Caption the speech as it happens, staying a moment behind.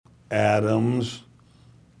Adams,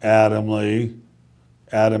 Adamley,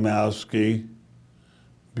 Adamowski,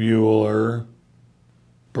 Bueller,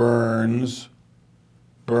 Burns,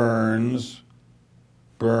 Burns,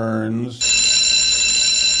 Burns.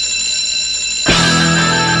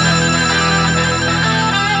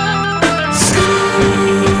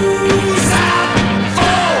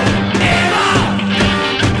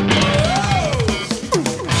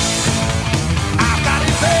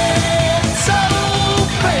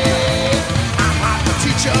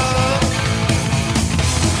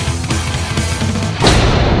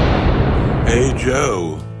 Hey,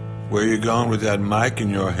 Joe, where you going with that mic in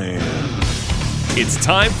your hand? It's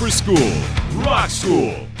time for school, Rock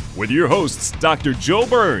School, with your hosts, Dr. Joe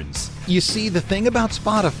Burns. You see, the thing about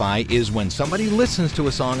Spotify is when somebody listens to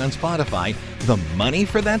a song on Spotify, the money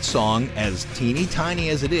for that song, as teeny tiny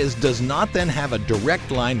as it is, does not then have a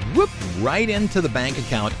direct line, right into the bank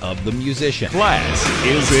account of the musician. Class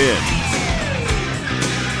is in.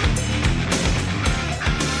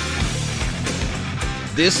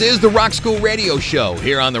 This is the Rock School Radio Show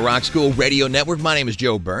here on the Rock School Radio Network. My name is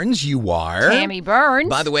Joe Burns. You are? Tammy Burns.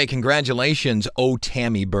 By the way, congratulations,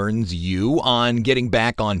 Tammy Burns, you, on getting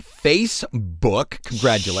back on Facebook.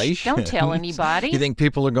 Congratulations. Shh, don't tell anybody. You think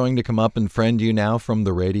people are going to come up and friend you now from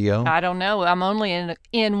the radio? I don't know. I'm only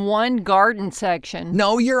in one garden section.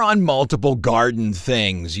 No, you're on multiple garden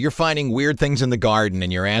things. You're finding weird things in the garden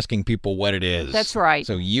and you're asking people what it is. That's right.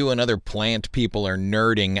 So you and other plant people are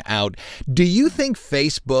nerding out. Do you think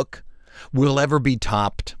Facebook will ever be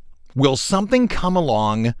topped? Will something come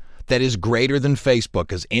along that is greater than Facebook?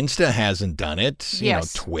 Because Insta hasn't done it.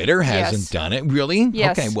 Yes. Twitter hasn't done it. Really?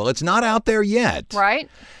 Yes. Okay, well, it's not out there yet. Right?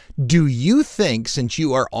 Do you think, since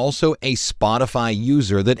you are also a Spotify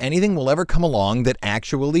user, that anything will ever come along that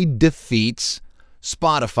actually defeats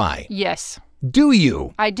Spotify? Yes. Do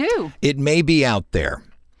you? I do. It may be out there.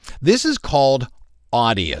 This is called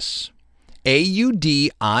Audius. Audius.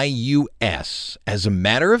 As a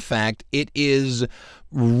matter of fact, it is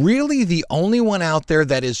really the only one out there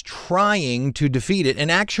that is trying to defeat it and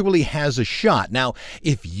actually has a shot. Now,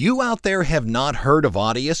 if you out there have not heard of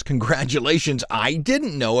Audius, congratulations. I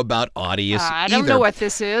didn't know about Audius I don't know what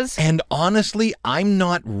this is. And honestly, I'm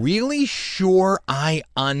not really sure I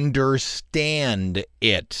understand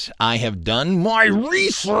it. I have done my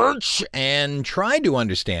research and tried to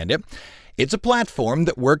understand it. It's a platform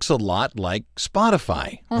that works a lot like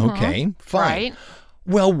Spotify. Okay, fine. Right.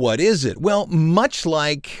 Well, what is it? Well, much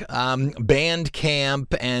like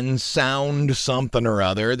Bandcamp and Sound something or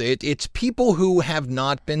other, it's people who have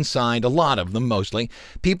not been signed, a lot of them mostly,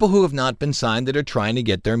 people who have not been signed that are trying to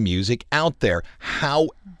get their music out there.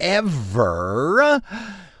 However,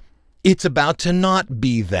 it's about to not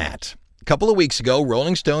be that. A couple of weeks ago,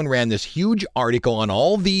 Rolling Stone ran this huge article on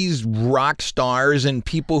all these rock stars and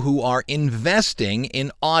people who are investing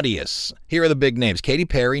in Audius. Here are the big names: Katy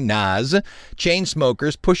Perry, Nas,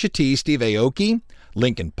 Chainsmokers, Pusha T, Steve Aoki,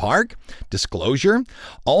 Linkin Park, Disclosure.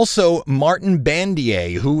 Also, Martin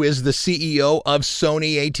Bandier, who is the CEO of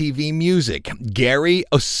Sony ATV Music. Gary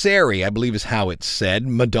Oseri, I believe is how it's said.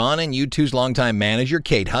 Madonna and U2's longtime manager.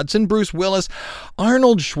 Kate Hudson, Bruce Willis,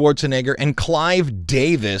 Arnold Schwarzenegger, and Clive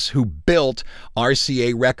Davis, who built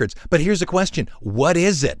RCA Records. But here's the question. What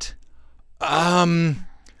is it? I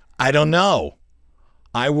don't know.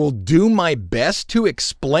 I will do my best to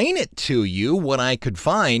explain it to you, what I could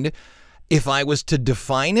find. If I was to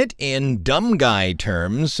define it in dumb guy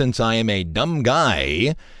terms, since I am a dumb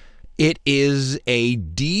guy, it is a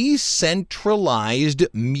decentralized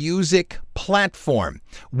music platform.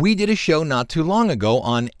 We did a show not too long ago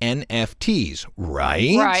on NFTs,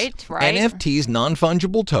 right? Right. NFTs,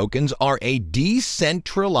 non-fungible tokens, are a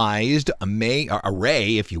decentralized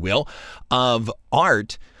array, if you will, of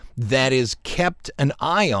art that is kept an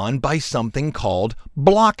eye on by something called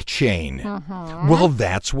blockchain. Well,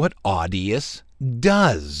 that's what Audius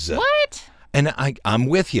does. What? And I'm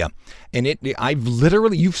with you. And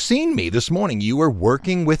you've seen me this morning. You were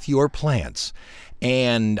working with your plants.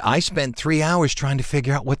 And I spent 3 hours trying to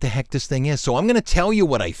figure out what the heck this thing is. So I'm going to tell you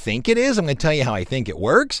what I think it is. I'm going to tell you how I think it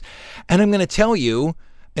works. And I'm going to tell you,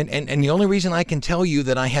 and the only reason I can tell you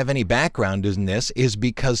that I have any background in this is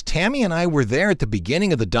because Tammy and I were there at the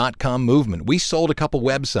beginning of the .com movement. We sold a couple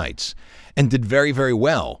websites and did very, very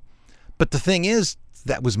well. But the thing is,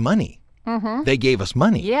 that was money. They gave us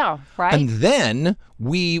money. Yeah, right. And then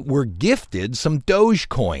we were gifted some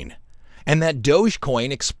Dogecoin. And that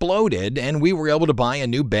Dogecoin exploded, and we were able to buy a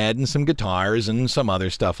new bed and some guitars and some other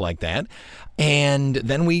stuff like that. And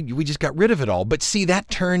then we just got rid of it all. But see, that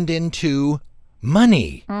turned into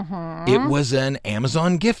money. It was an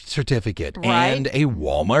Amazon gift certificate and Right. a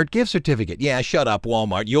Walmart gift certificate. Yeah, shut up,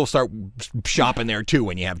 Walmart. You'll start shopping there too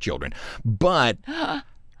when you have children. But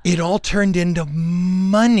it all turned into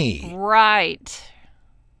money. Right.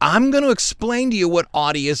 I'm going to explain to you what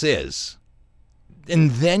Audius is.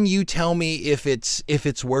 And then you tell me if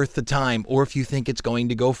it's worth the time or if you think it's going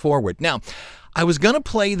to go forward. Now, I was going to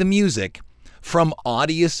play the music from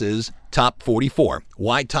Audius's Top 44.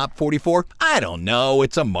 Why Top 44? I don't know.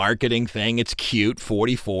 It's a marketing thing. It's cute,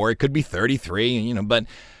 44. It could be 33, but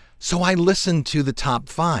so I listened to the top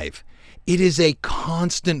 5. It is a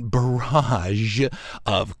constant barrage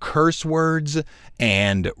of curse words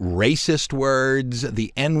and racist words.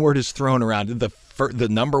 The N-word is thrown around. The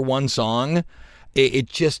number one song, it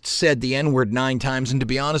just said the N-word 9 times. And to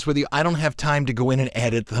be honest with you, I don't have time to go in and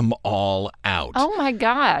edit them all out. Oh, my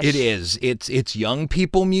gosh. It is. It's young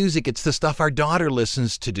people music. It's the stuff our daughter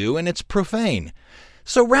listens to, and it's profane.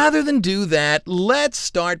 So rather than do that, let's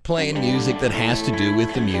start playing music that has to do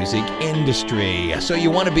with the music industry. So you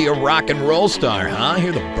want to be a rock and roll star, huh?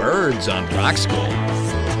 Hear the Birds on Rock School.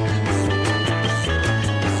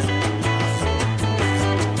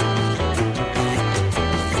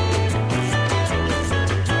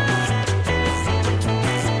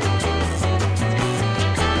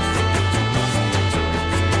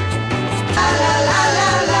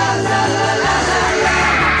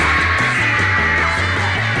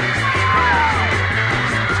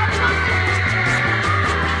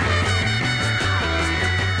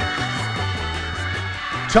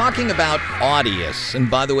 Talking about Audius, and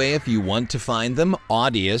by the way, if you want to find them,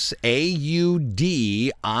 Audius,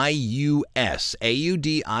 Audius,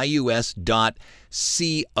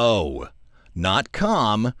 Audius.co, not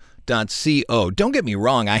com.co. Don't get me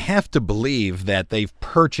wrong, I have to believe that they've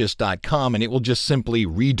purchased .com and it will just simply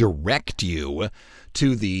redirect you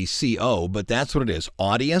to the CO, but that's what it is,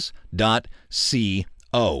 Audius.co.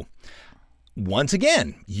 Once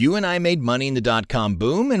again, you and I made money in the .com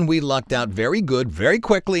boom, and we lucked out very good, very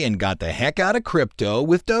quickly, and got the heck out of crypto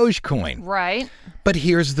with Dogecoin. Right. But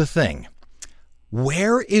here's the thing.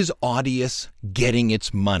 Where is Audius getting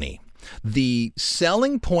its money? The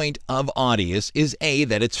selling point of Audius is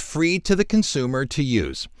that it's free to the consumer to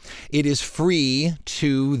use. It is free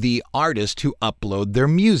to the artist to upload their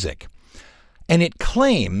music. And it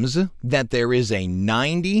claims that there is a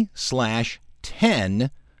 90/10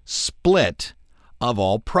 split of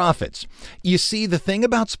all profits. You see, the thing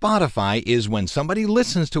about Spotify is when somebody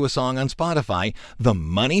listens to a song on Spotify, the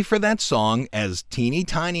money for that song, as teeny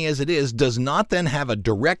tiny as it is, does not then have a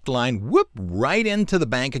direct line right into the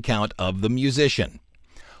bank account of the musician.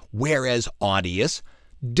 Whereas Audius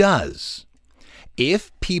does.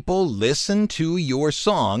 If people listen to your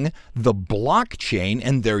song, the blockchain,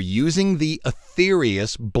 and they're using the ethereal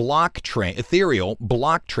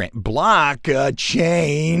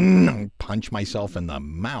blockchain, punch myself in the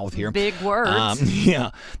mouth here. Big words.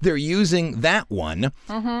 They're using that one.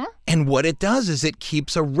 And what it does is it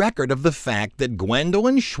keeps a record of the fact that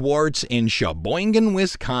Gwendolyn Schwartz in Sheboygan,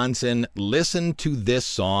 Wisconsin, listened to this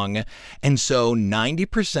song. And so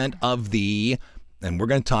 90% of the, and we're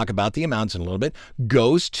going to talk about the amounts in a little bit,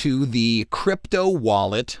 goes to the crypto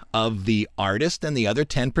wallet of the artist, and the other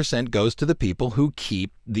 10% goes to the people who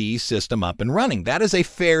keep the system up and running. That is a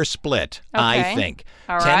fair split, I Okay. think.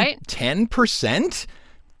 All right. 10%?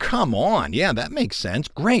 Come on. Yeah, that makes sense.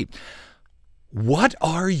 Great. What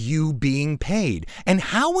are you being paid? And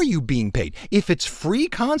how are you being paid? If it's free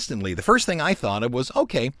constantly, the first thing I thought of was,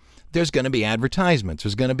 okay, there's going to be advertisements.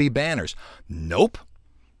 There's going to be banners. Nope.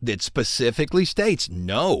 It specifically states,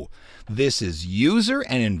 no, this is user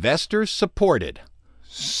and investor supported.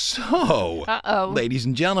 So, ladies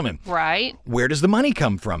and gentlemen, Right. where does the money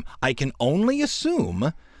come from? I can only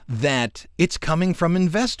assume that it's coming from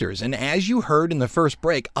investors. And as you heard in the first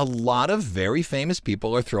break, a lot of very famous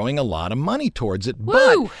people are throwing a lot of money towards it.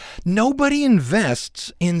 Woo! But nobody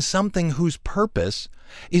invests in something whose purpose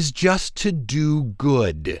is just to do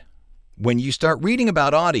good. When you start reading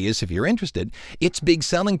about Audius, if you're interested, its big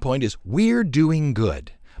selling point is we're doing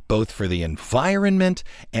good, both for the environment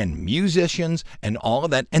and musicians and all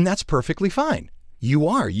of that. And that's perfectly fine.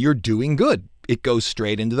 You're doing good. It goes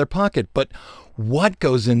straight into their pocket. But what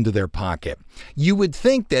goes into their pocket? You would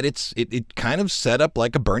think that it kind of set up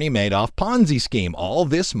like a Bernie Madoff Ponzi scheme. All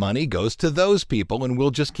this money goes to those people and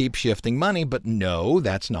we'll just keep shifting money. But no,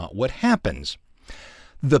 that's not what happens.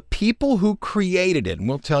 The people who created it, and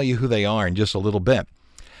we'll tell you who they are in just a little bit,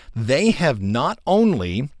 they have not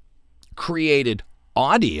only created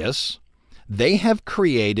Audius, they have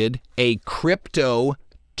created a crypto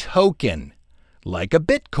token, like a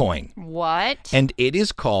Bitcoin. What? And it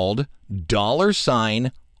is called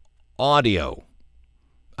 $audio.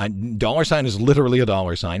 Dollar sign is literally a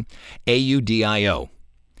dollar sign. AUDIO.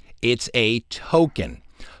 It's a token.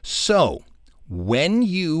 So when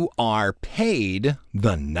you are paid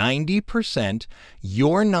the 90%,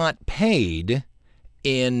 you're not paid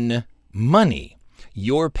in money.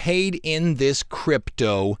 You're paid in this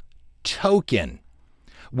crypto token,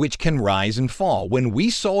 which can rise and fall. When we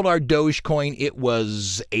sold our Dogecoin, it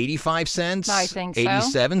was 85 cents, I think so.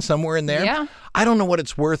 87, somewhere in there. Yeah. I don't know what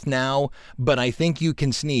it's worth now, but I think you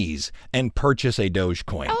can sneeze and purchase a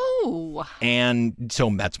Dogecoin. Oh. And so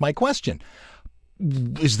that's my question.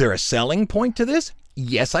 Is there a selling point to this?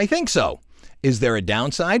 Yes, I think so. Is there a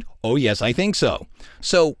downside? Oh, yes, I think so.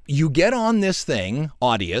 So you get on this thing,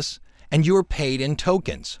 Audius, and you're paid in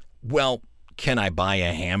tokens. Well, can I buy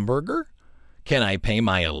a hamburger? Can I pay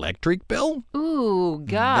my electric bill? Ooh,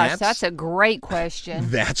 gosh, that's a great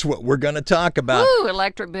question. That's what we're going to talk about. Ooh,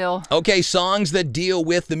 electric bill. Okay, songs that deal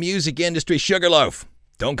with the music industry. Sugarloaf.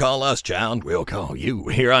 Don't call us, child. We'll call you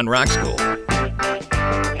here on Rock School.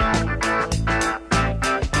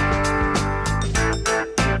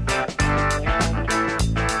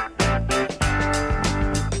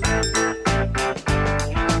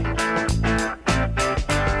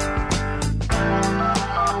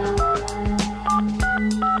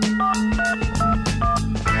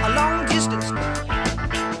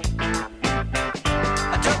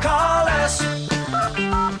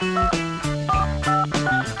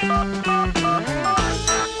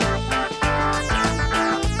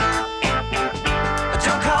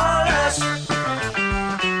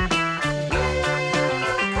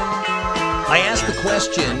 I asked the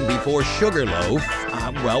question before Sugarloaf,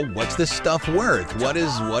 well, what's this stuff worth? What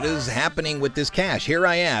is happening with this cash? Here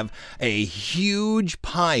I have a huge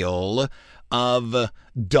pile of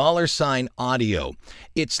dollar sign audio.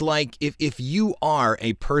 It's like if you are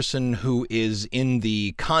a person who is in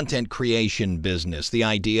the content creation business, the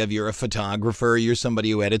idea of you're a photographer, you're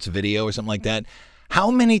somebody who edits video or something like that,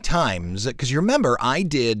 how many times, because you remember I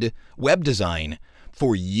did web design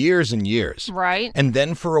for years and years. Right. And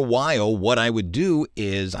then for a while, what I would do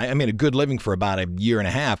is, I made a good living for about a year and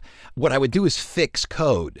a half. What I would do is fix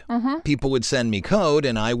code. Mm-hmm. People would send me code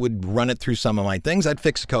and I would run it through some of my things. I'd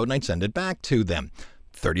fix the code and I'd send it back to them.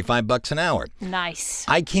 $35 an hour. Nice.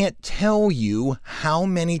 I can't tell you how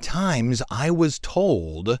many times I was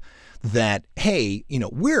told that, hey,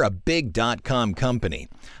 we're a big .com company.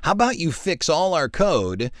 How about you fix all our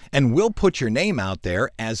code and we'll put your name out there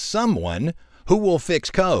as someone who will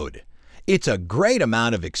fix code. It's a great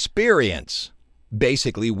amount of experience.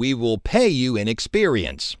 Basically, we will pay you in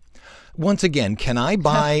experience. Once again, can I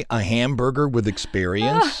buy a hamburger with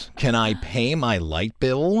experience? Can I pay my light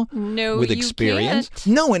bill with experience?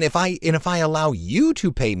 You can't. No, and if I allow you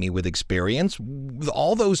to pay me with experience,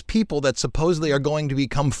 all those people that supposedly are going to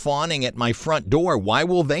become fawning at my front door, why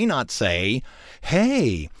will they not say,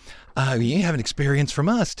 hey, you have an experience from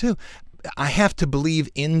us too? I have to believe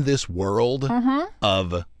in this world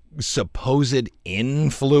of supposed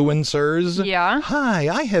influencers. Yeah. Hi,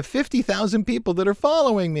 I have 50,000 people that are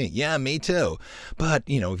following me. Yeah, me too. But,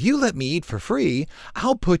 if you let me eat for free,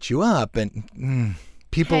 I'll put you up. And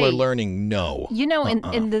people are learning no.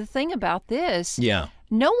 And the thing about this,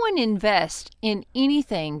 no one invests in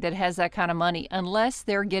anything that has that kind of money unless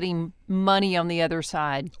they're getting money on the other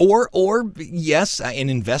side. Or yes, an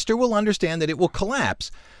investor will understand that it will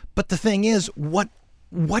collapse. But the thing is, what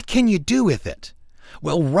can you do with it?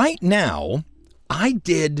 Well, right now, I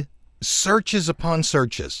did searches upon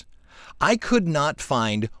searches. I could not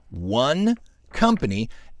find one company,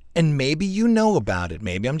 and maybe you know about it.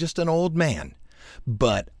 Maybe I'm just an old man.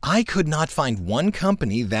 But I could not find one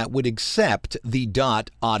company that would accept the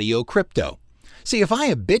 .audio crypto. See, if I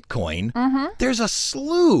have Bitcoin, there's a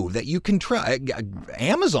slew that you can try.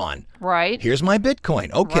 Amazon. Right. Here's my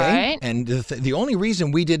Bitcoin. Okay. Right. And the only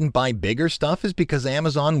reason we didn't buy bigger stuff is because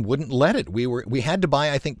Amazon wouldn't let it. We had to buy,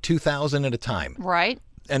 I think, 2,000 at a time. Right.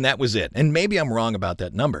 And that was it. And maybe I'm wrong about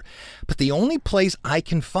that number. But the only place I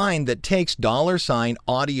can find that takes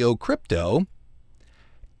 $audio crypto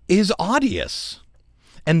is Audius.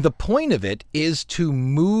 And the point of it is to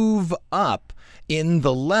move up in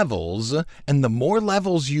the levels, and the more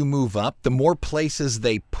levels you move up, the more places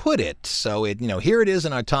they put it. So here it is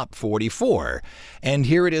in our top 44, and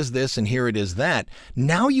here it is this, and here it is that.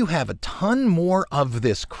 Now you have a ton more of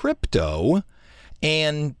this crypto,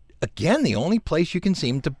 and again, the only place you can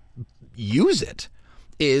seem to use it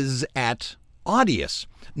is at Audius.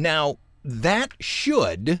 Now, that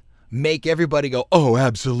should make everybody go, oh,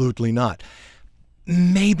 absolutely not.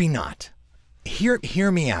 Maybe not.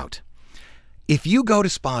 Hear me out. If you go to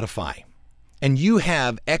Spotify and you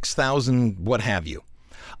have X thousand, what have you.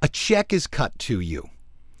 A check is cut to you.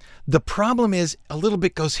 The problem is a little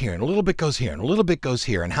bit goes here and a little bit goes here and a little bit goes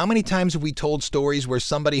here. And how many times have we told stories where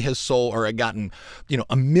somebody has sold or gotten,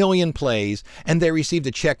 1 million plays and they received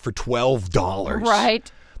a check for $12?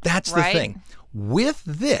 Right. That's the thing. With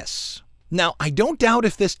this, now I don't doubt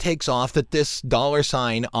if this takes off that this $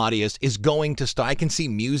 Audius is going to start. I can see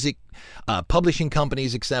music publishing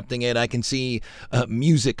companies accepting it. I can see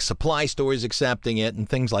music supply stores accepting it and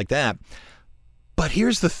things like that. But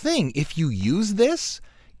here's the thing. If you use this,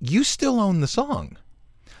 you still own the song.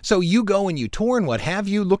 So you go and you tour and what have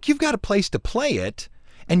you. Look, you've got a place to play it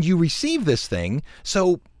and you receive this thing.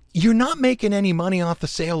 So you're not making any money off the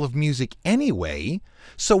sale of music anyway.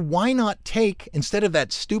 So why not take, instead of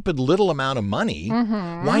that stupid little amount of money,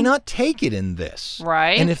 why not take it in this?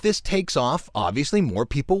 Right. And if this takes off, obviously more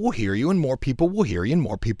people will hear you and more people will hear you and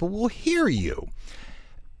more people will hear you.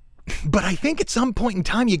 But I think at some point in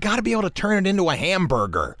time, you got to be able to turn it into a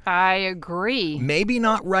hamburger. I agree. Maybe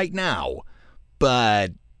not right now,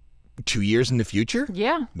 but 2 years in the future?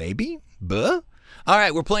 Yeah. Maybe? Buh? All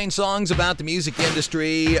right, we're playing songs about the music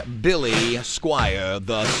industry. Billy Squire,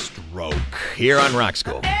 The Stroke, here on Rock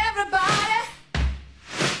School. Everybody,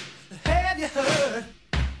 have you heard?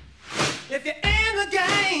 If you're in the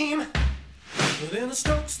game, well, then the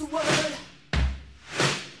stroke's the word.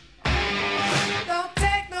 Don't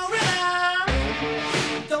take no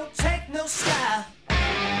rhythm, don't take no style.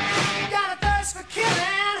 Got a thirst for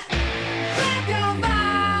killing, grab your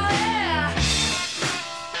body.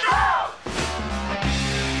 Oh!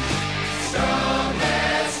 Strong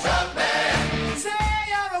man, say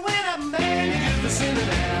you're a winner, man, you get the sinner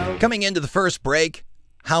now. Coming into the first break,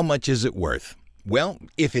 how much is it worth? Well,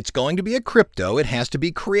 if it's going to be a crypto, it has to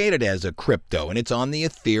be created as a crypto, and it's on the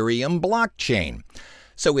Ethereum blockchain.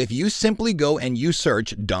 So if you simply go and you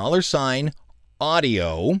search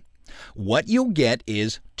 $audio, what you'll get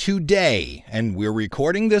is today, and we're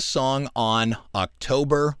recording this song on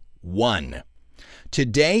October 1.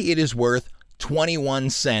 Today it is worth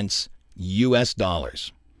 21 cents US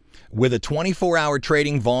dollars, with a 24-hour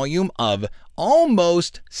trading volume of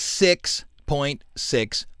almost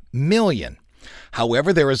 6.6 million.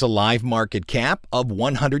 However, there is a live market cap of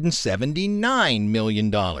 $179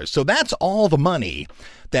 million. So that's all the money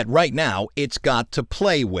that right now it's got to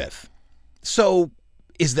play with. So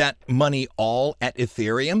is that money all at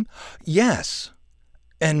Ethereum? Yes.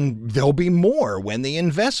 And there'll be more when the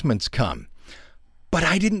investments come. But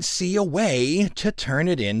I didn't see a way to turn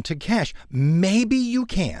it into cash. Maybe you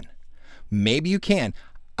can. Maybe you can.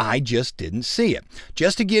 I just didn't see it.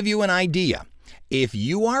 Just to give you an idea, if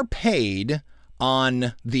you are paid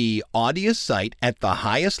on the Audius site at the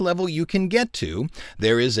highest level you can get to,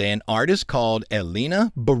 there is an artist called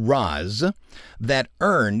Elena Baraz that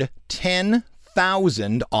earned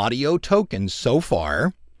 10,000 audio tokens so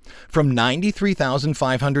far from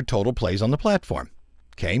 93,500 total plays on the platform.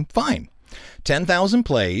 Okay, fine. 10,000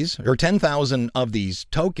 plays, or 10,000 of these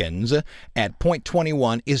tokens at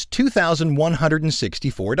 0.21 is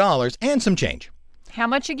 $2,164 and some change. How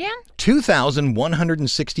much again?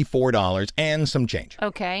 $2,164 and some change.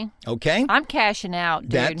 Okay. Okay? I'm cashing out,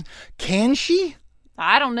 dude. Can she?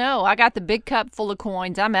 I don't know. I got the big cup full of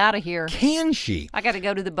coins. I'm out of here. Can she? I got to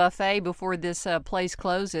go to the buffet before this place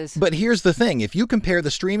closes. But here's the thing. If you compare the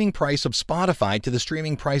streaming price of Spotify to the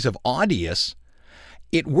streaming price of Audius,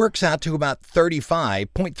 it works out to about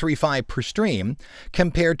 0.35 per stream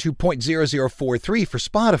compared to 0.0043 for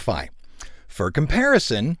Spotify. For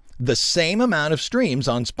comparison, the same amount of streams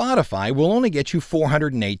on Spotify will only get you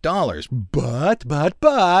 $408.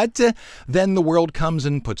 But, then the world comes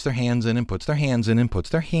and puts their hands in and puts their hands in and puts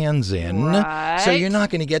their hands in. Right. So you're not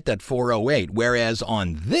going to get that 408. Whereas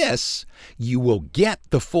on this, you will get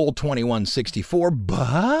the full 2164.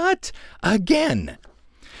 But again,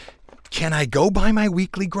 can I go buy my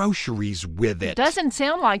weekly groceries with it? Doesn't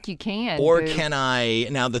sound like you can. Or dude. can I?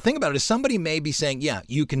 Now, the thing about it is somebody may be saying, yeah,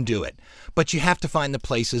 you can do it. But you have to find the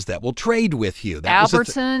places that will trade with you.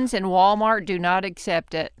 Albertsons and Walmart do not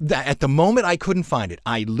accept it. At the moment, I couldn't find it.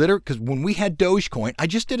 Because when we had Dogecoin, I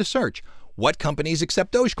just did a search. What companies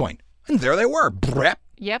accept Dogecoin? And there they were. Brep.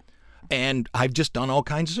 Yep. And I've just done all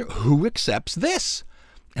kinds of who accepts this?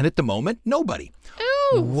 And at the moment, nobody.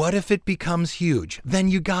 Ooh. What if it becomes huge? Then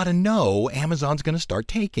you got to know Amazon's going to start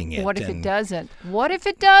taking it. What if it doesn't? What if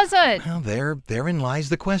it doesn't? Well, therein lies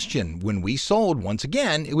the question. When we sold, once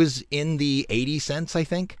again, it was in the 80 cents, I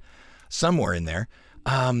think, somewhere in there.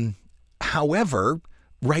 However,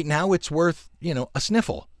 right now it's worth, a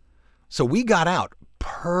sniffle. So we got out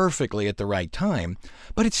perfectly at the right time,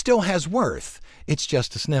 but it still has worth. It's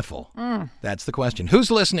just a sniffle. That's the question.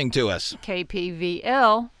 Who's listening to us?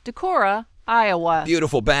 KPVL, Decorah, Iowa.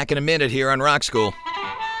 Beautiful. Back in a minute here on Rock School.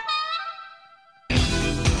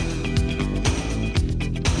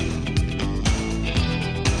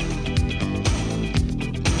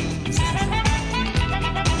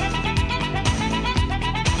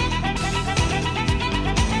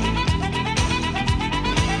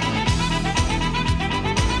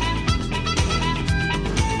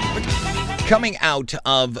 Coming out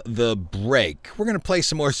of the break, we're going to play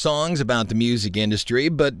some more songs about the music industry,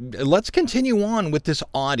 but let's continue on with this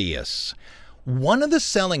Audius. One of the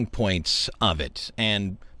selling points of it,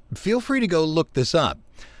 and feel free to go look this up,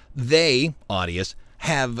 they, Audius,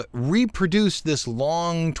 have reproduced this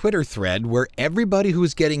long Twitter thread where everybody who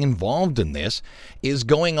is getting involved in this is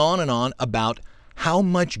going on and on about how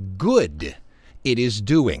much good it is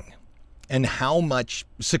doing and how much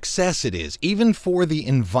success it is, even for the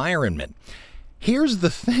environment. Here's the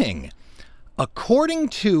thing. According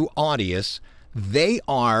to Audius, they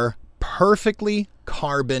are perfectly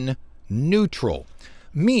carbon neutral,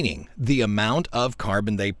 meaning the amount of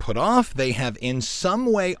carbon they put off, they have in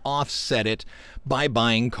some way offset it by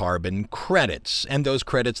buying carbon credits. And those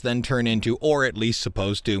credits then turn into, or at least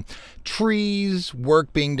supposed to, trees,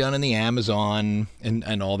 work being done in the Amazon,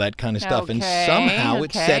 and all that kind of stuff. And somehow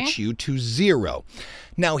it sets you to zero.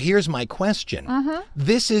 Now, here's my question.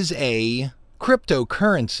 This is a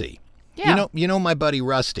cryptocurrency. Yeah. You know my buddy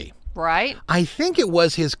Rusty. Right. I think it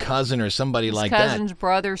was his cousin or somebody his like cousin's that.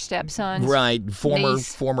 brother, stepson. Right.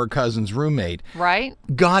 Former cousin's roommate. Right.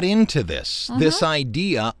 Got into this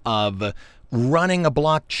idea of running a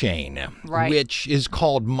blockchain, which is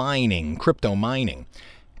called mining, crypto mining.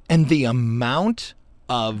 And the amount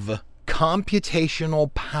of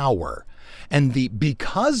computational power, and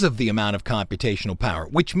because of the amount of computational power,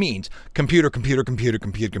 which means computer,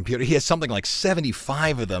 he has something like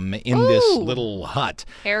 75 of them in this little hut.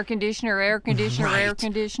 Air conditioner.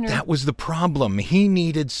 That was the problem. He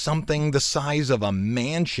needed something the size of a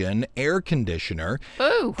mansion air conditioner.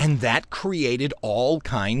 And that created all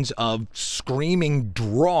kinds of screaming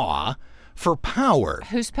draw for power.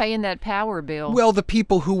 Who's paying that power bill? Well, the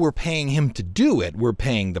people who were paying him to do it were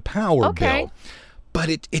paying the power bill. But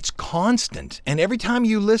it's constant. And every time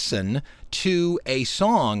you listen to a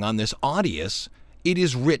song on this Audius, it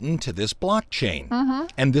is written to this blockchain.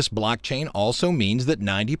 And this blockchain also means that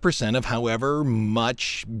 90% of however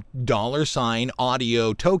much $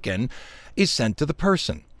 audio token is sent to the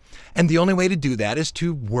person. And the only way to do that is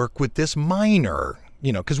to work with this miner.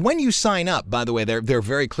 Because when you sign up, by the way, they're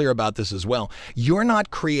very clear about this as well, you're not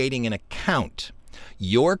creating an account.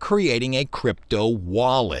 You're creating a crypto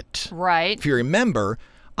wallet. Right. If you remember,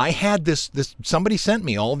 I had this somebody sent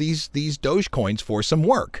me all these Dogecoins for some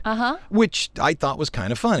work, which I thought was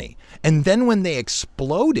kind of funny. And then when they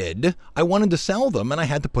exploded, I wanted to sell them and I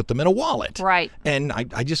had to put them in a wallet. Right. And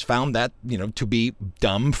I just found that, to be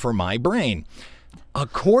dumb for my brain.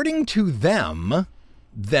 According to them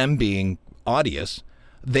being Audius,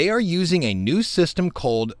 they are using a new system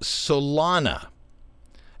called Solana.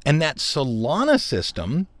 And that Solana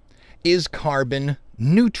system is carbon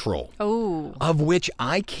neutral, of which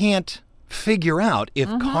I can't figure out if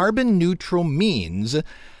carbon neutral means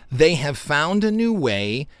they have found a new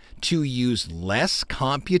way to use less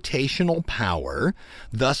computational power,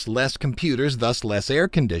 thus less computers, thus less air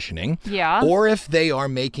conditioning, or if they are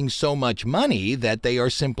making so much money that they are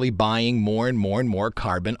simply buying more and more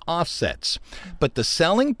carbon offsets. But the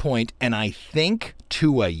selling point, and I think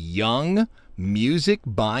to a young music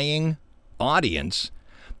buying audience,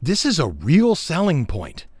 this is a real selling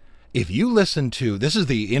point. If you listen to, this is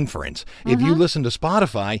the inference, if you listen to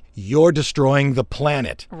Spotify, you're destroying the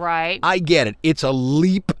planet. Right. I get it. It's a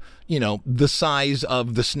leap, the size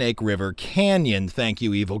of the Snake River Canyon, thank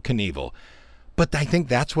you, Evel Knievel. But I think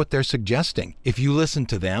that's what they're suggesting. If you listen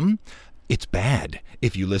to them, it's bad.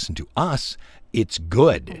 If you listen to us, it's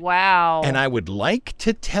good. Wow. And I would like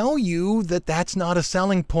to tell you that that's not a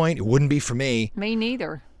selling point. It wouldn't be for me. Me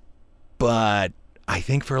neither. But I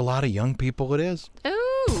think for a lot of young people it is.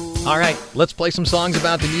 Ooh. All right, let's play some songs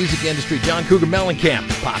about the music industry. John Cougar Mellencamp,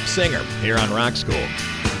 pop singer, here on Rock School.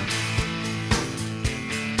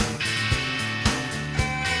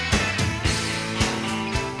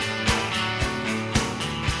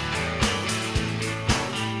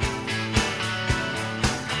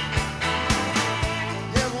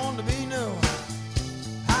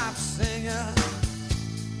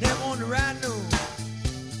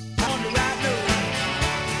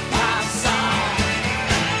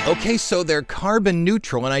 Okay, so they're carbon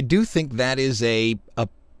neutral, and I do think that is a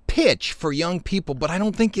pitch for young people, but I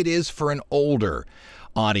don't think it is for an older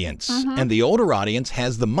audience. And the older audience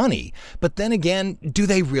has the money. But then again, do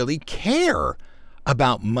they really care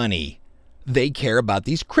about money? They care about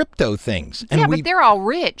these crypto things. And but they're all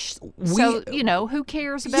rich. So, who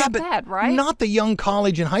cares about that, right? Not the young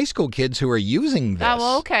college and high school kids who are using this. Oh,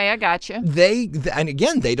 well, okay, I got you. And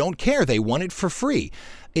again, they don't care. They want it for free.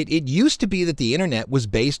 It used to be that the internet was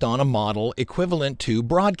based on a model equivalent to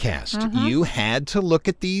broadcast. You had to look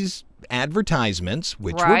at these advertisements,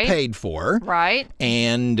 which were paid for. Right.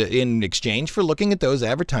 And in exchange for looking at those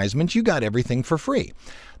advertisements, you got everything for free.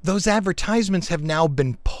 Those advertisements have now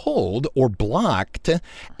been pulled or blocked,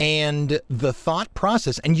 and the thought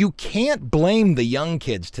process, and you can't blame the young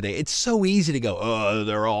kids today. It's so easy to go, oh,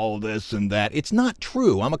 they're all this and that. It's not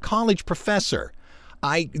true. I'm a college professor.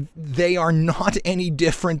 They are not any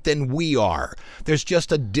different than we are. There's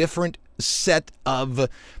just a different set of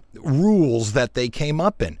rules that they came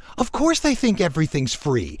up in. Of course they think everything's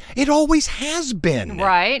free. It always has been.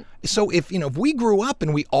 Right. So if we grew up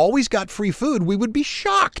and we always got free food, we would be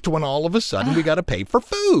shocked when all of a sudden we got to pay for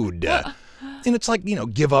food. And it's like,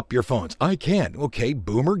 give up your phones. I can't. Okay,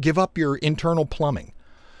 boomer, give up your internal plumbing.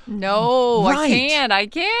 No, right. I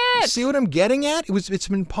can't. See what I'm getting at? It's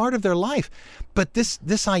been part of their life. But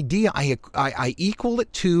this idea, I equal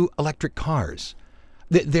it to electric cars.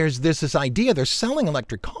 There's this idea they're selling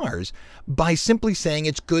electric cars by simply saying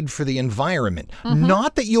it's good for the environment.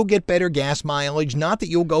 Not that you'll get better gas mileage, not that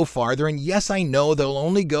you'll go farther. And yes, I know they'll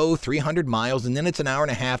only go 300 miles and then it's an hour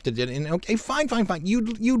and a half to do it. And okay, fine.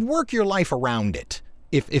 You'd work your life around it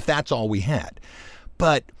if that's all we had.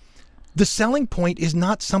 But the selling point is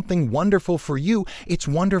not something wonderful for you. It's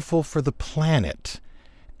wonderful for the planet.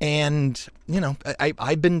 And,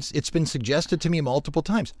 it's been suggested to me multiple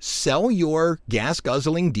times. Sell your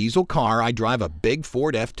gas-guzzling diesel car. I drive a big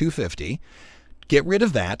Ford F-250. Get rid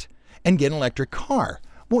of that and get an electric car.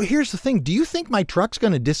 Well, here's the thing. Do you think my truck's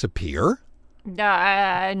going to disappear?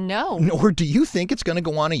 No. Or do you think it's going to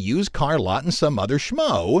go on a used car lot and some other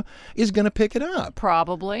schmo is going to pick it up?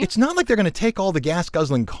 Probably. It's not like they're going to take all the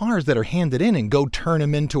gas-guzzling cars that are handed in and go turn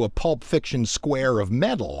them into a Pulp Fiction square of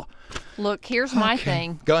metal. Look, here's my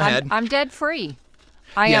thing. Go ahead. I'm debt free.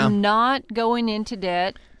 I am not going into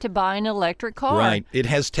debt to buy an electric car. Right. It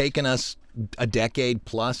has taken us a decade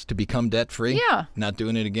plus to become debt free. Yeah. Not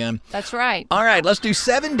doing it again. That's right. All right, let's do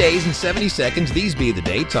 7 days and 70 seconds. These be the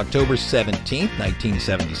dates: October 17th,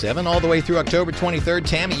 1977, all the way through October 23rd.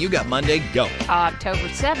 Tammy, you got Monday. Go. October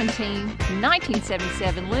 17,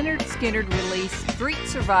 1977, Leonard Skinner released Street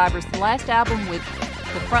Survivors, the last album with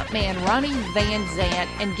the frontman Ronnie Van Zant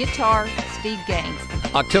and guitar Steve Gaines.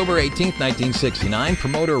 October 18th, 1969,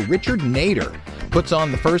 promoter Richard Nader puts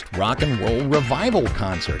on the first rock and roll revival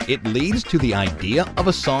concert. It leads to the idea of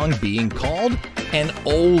a song being called an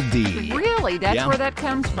oldie. Really? That's where that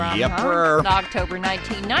comes from, Yepper. huh? October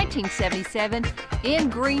 1977, in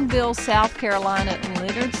Greenville, South Carolina,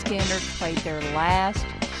 Leonard Skinner played their last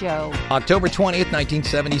show. October 20th,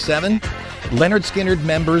 1977, Leonard Skinner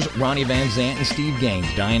members Ronnie Van Zant and Steve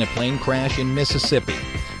Gaines die in a plane crash in Mississippi.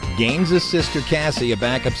 Gaines' sister Cassie, a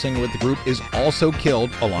backup singer with the group, is also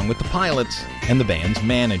killed along with the pilots and the band's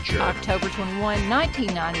manager. October 21,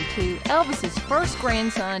 1992, Elvis's first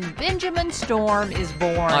grandson, Benjamin Storm, is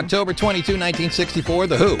born. October 22, 1964,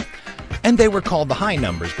 The Who, and they were called the High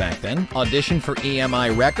Numbers back then, auditioned for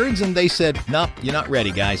EMI Records, and they said, nope, you're not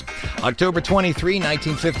ready, guys. October 23,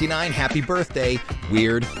 1959, happy birthday,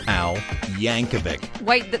 Weird Al Yankovic.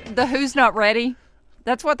 Wait, the Who's not ready?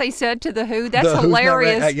 That's what they said to The Who? That's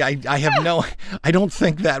hilarious. I have I don't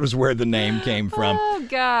think that was where the name came from. Oh,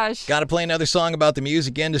 gosh. Got to play another song about the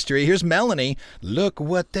music industry. Here's Melanie. Look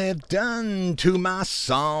what they've done to my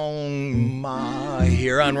song,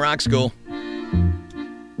 here on Rock School.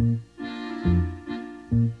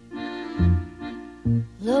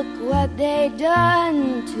 Look what they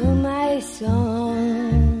done to my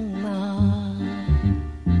song, Ma.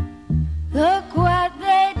 Look what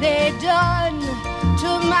they done to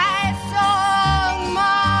my song,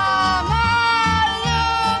 Mama.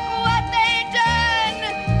 Look what they done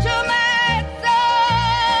to my song.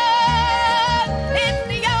 It's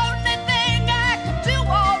the only thing I could do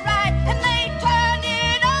all right, and they turned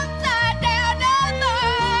it upside down.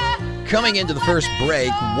 Coming into the first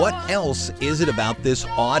break, what else is it about this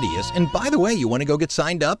Audius? And by the way, you want to go get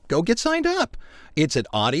signed up? Go get signed up. It's at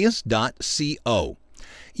audius.co.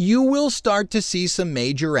 You will start to see some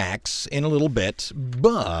major acts in a little bit,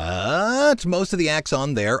 but most of the acts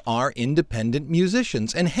on there are independent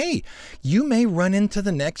musicians. And hey, you may run into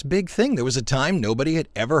the next big thing. There was a time nobody had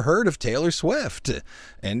ever heard of Taylor Swift,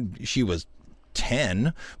 and she was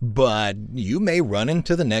 10, but you may run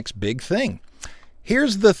into the next big thing.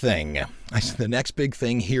 Here's the thing. The next big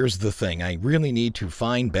thing, here's the thing. I really need to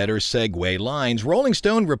find better segue lines. Rolling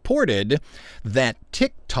Stone reported that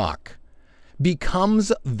TikTok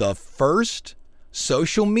becomes the first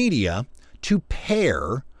social media to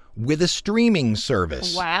pair with a streaming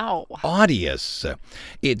service. Wow. Audius.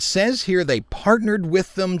 It says here they partnered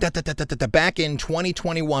with them back in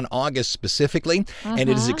 2021, August specifically, and it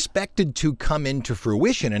is expected to come into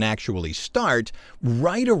fruition and actually start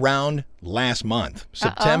right around last month,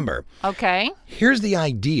 September. Okay. Here's the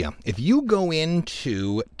idea. If you go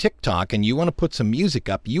into TikTok and you want to put some music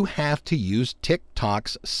up, you have to use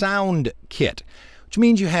TikTok's sound kit, which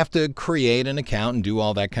means you have to create an account and do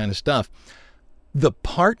all that kind of stuff. The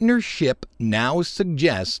partnership now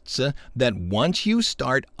suggests that once you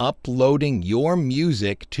start uploading your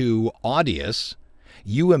music to Audius,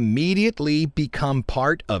 you immediately become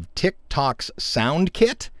part of TikTok's sound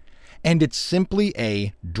kit, and it's simply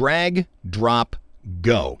a drag, drop,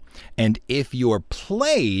 go. And if you're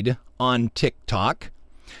played on TikTok,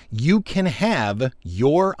 you can have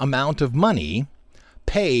your amount of money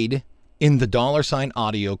paid in the $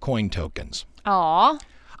 audio coin tokens. Aw.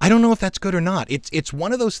 I don't know if that's good or not. It's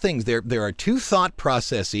one of those things. There are two thought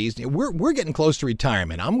processes. We're getting close to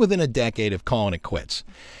retirement. I'm within a decade of calling it quits.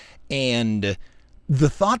 And the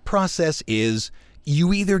thought process is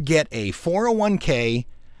you either get a 401k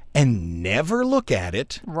and never look at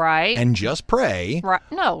it. Right. And just pray. Right.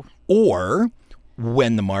 No. Or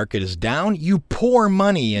when the market is down, you pour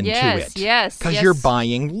money into it. Yes. Because you're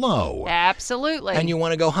buying low. Absolutely. And you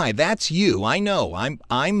want to go high. That's you. I know.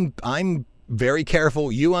 I'm very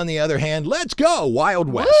careful. You, on the other hand, let's go, Wild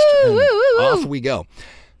West. Woo, woo, woo, woo. Off we go.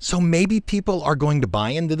 So maybe people are going to buy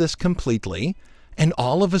into this completely, and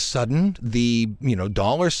all of a sudden, the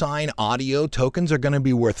 $ audio tokens are going to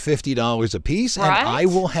be worth $50 a piece, Right. and I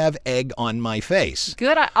will have egg on my face.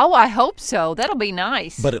 Good. I hope so. That'll be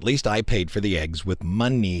nice. But at least I paid for the eggs with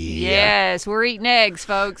money. Yes, we're eating eggs,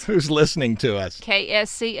 folks. Who's listening to us?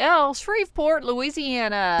 KSCL, Shreveport,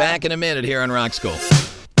 Louisiana. Back in a minute here on Rock School.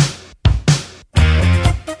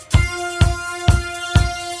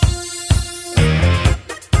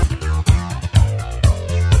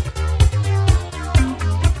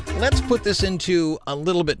 Let's put this into a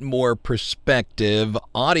little bit more perspective.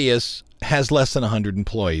 Audius has less than 100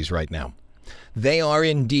 employees right now. They are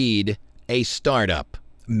indeed a startup.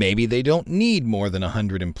 Maybe they don't need more than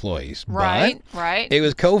 100 employees. Right. It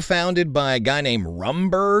was co-founded by a guy named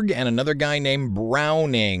Rumberg and another guy named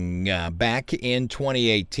Browning back in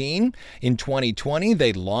 2018. In 2020,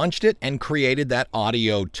 they launched it and created that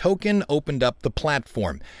audio token, opened up the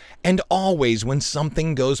platform. And always when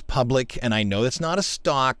something goes public, and I know it's not a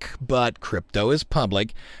stock, but crypto is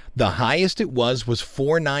public, the highest it was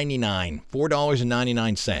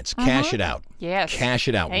 $4.99. Cash it out. Yes. Cash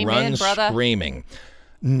it out. Amen, Run brother. screaming.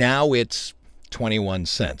 Now it's 21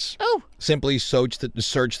 cents. Oh. Simply search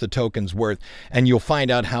the token's worth, and you'll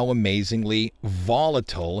find out how amazingly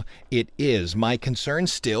volatile it is. My concern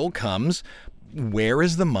still comes, where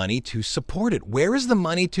is the money to support it? Where is the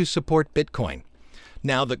money to support Bitcoin?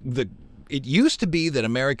 Now, it used to be that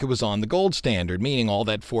America was on the gold standard, meaning all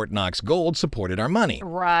that Fort Knox gold supported our money.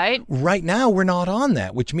 Right. Right now, we're not on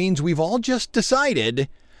that, which means we've all just decided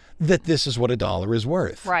that this is what a dollar is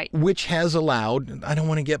worth. Right. Which has allowed, I don't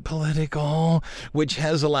want to get political, which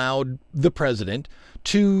has allowed the president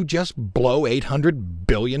to just blow $800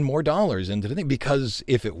 billion more into the thing. Because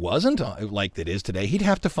if it wasn't like it is today, he'd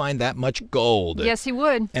have to find that much gold. Yes, he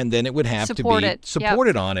would. And then it would have Support to be it.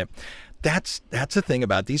 supported on it. That's the thing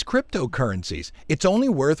about these cryptocurrencies. It's only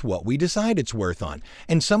worth what we decide it's worth on.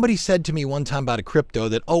 And somebody said to me one time about a crypto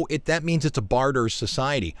that, that means it's a barter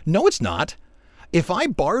society. No, it's not. If I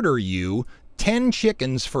barter you 10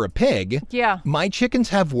 chickens for a pig, my chickens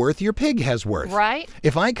have worth your pig has worth. Right.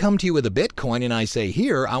 If I come to you with a Bitcoin and I say,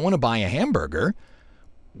 here, I want to buy a hamburger,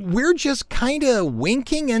 we're just kind of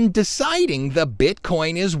winking and deciding the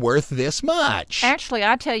Bitcoin is worth this much. Actually,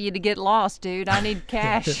 I tell you to get lost, dude. I need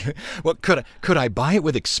cash. Well, could I buy it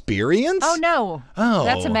with experience? Oh, no. Oh.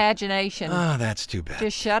 That's imagination. Oh, that's too bad.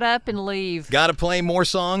 Just shut up and leave. Got to play more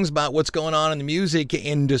songs about what's going on in the music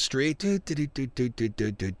industry. How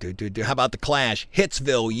about The Clash?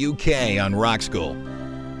 Hitsville, UK on Rock School.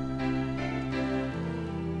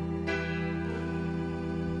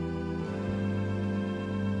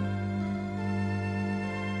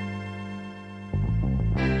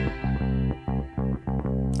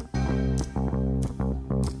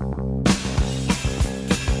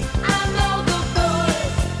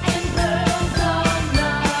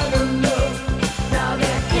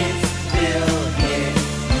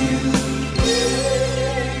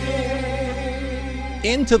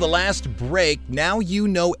 into the last break. Now you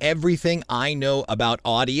know everything I know about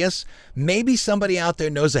Audius. Maybe somebody out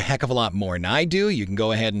there knows a heck of a lot more than I do. You can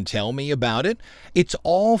go ahead and tell me about it. It's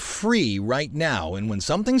all free right now. And when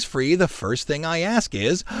something's free, the first thing I ask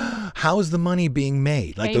is, how's the money being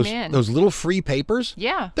made? Like Amen. those little free papers?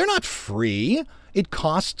 Yeah. They're not free. It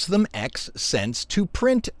costs them X cents to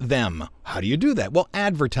print them. How do you do that? Well,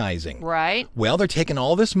 advertising. Right. Well, they're taking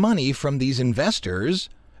all this money from these investors.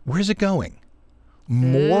 Where's it going?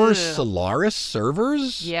 More Solaris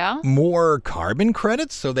servers? Yeah. More carbon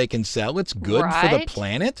credits so they can sell it's good for the Right.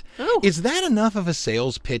 planet? Ooh. Is that enough of a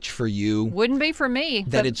sales pitch for you? Wouldn't be for me.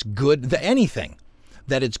 That it's good, anything,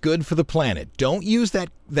 that it's good for the planet. Don't use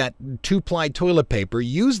that two-ply toilet paper.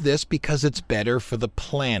 Use this because it's better for the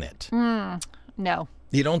planet. No.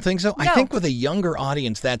 You don't think so? I No. think with a younger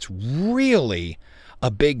audience, that's really a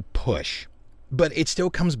big push. But it still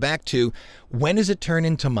comes back to, when does it turn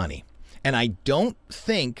into money? And I don't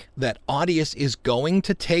think that Audius is going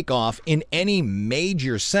to take off in any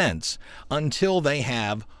major sense until they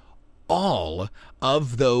have all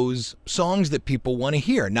of those songs that people want to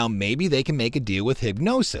hear. Now, maybe they can make a deal with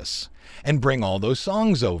Hypnosis and bring all those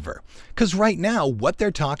songs over. Because right now, what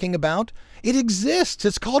they're talking about, it exists.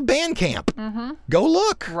 It's called Bandcamp. Go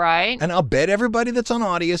look. Right. And I'll bet everybody that's on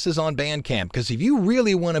Audius is on Bandcamp. Because if you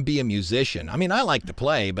really want to be a musician, I mean, I like to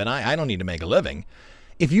play, but I don't need to make a living.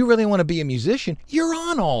 If you really want to be a musician, you're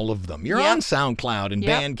on all of them. You're Yep. on SoundCloud and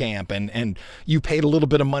Yep. Bandcamp, and you paid a little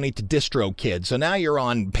bit of money to DistroKid. So now you're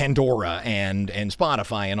on Pandora and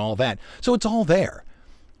Spotify and all that. So it's all there.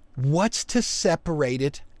 What's to separate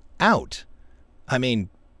it out? I mean,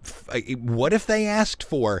 what if they asked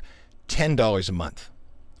for $10 a month?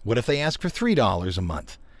 What if they asked for $3 a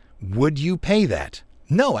month? Would you pay that?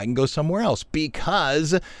 No, I can go somewhere else,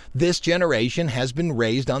 because this generation has been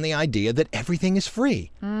raised on the idea that everything is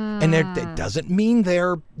free. And that doesn't mean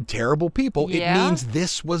they're terrible people. Yeah. It means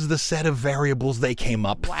this was the set of variables they came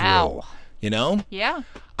up Wow. through. You know? Yeah.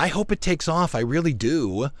 I hope it takes off. I really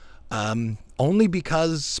do. Only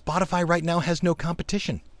because Spotify right now has no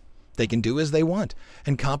competition. They can do as they want.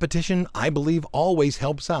 And competition, I believe, always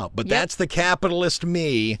helps out. But Yep. that's the capitalist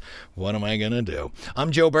me. What am I going to do? I'm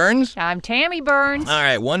Joe Burns. I'm Tammy Burns. All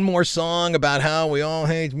right, one more song about how we all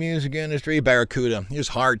hate the music industry. Barracuda. Here's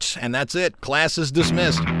Hearts. And that's it. Class is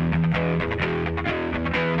dismissed.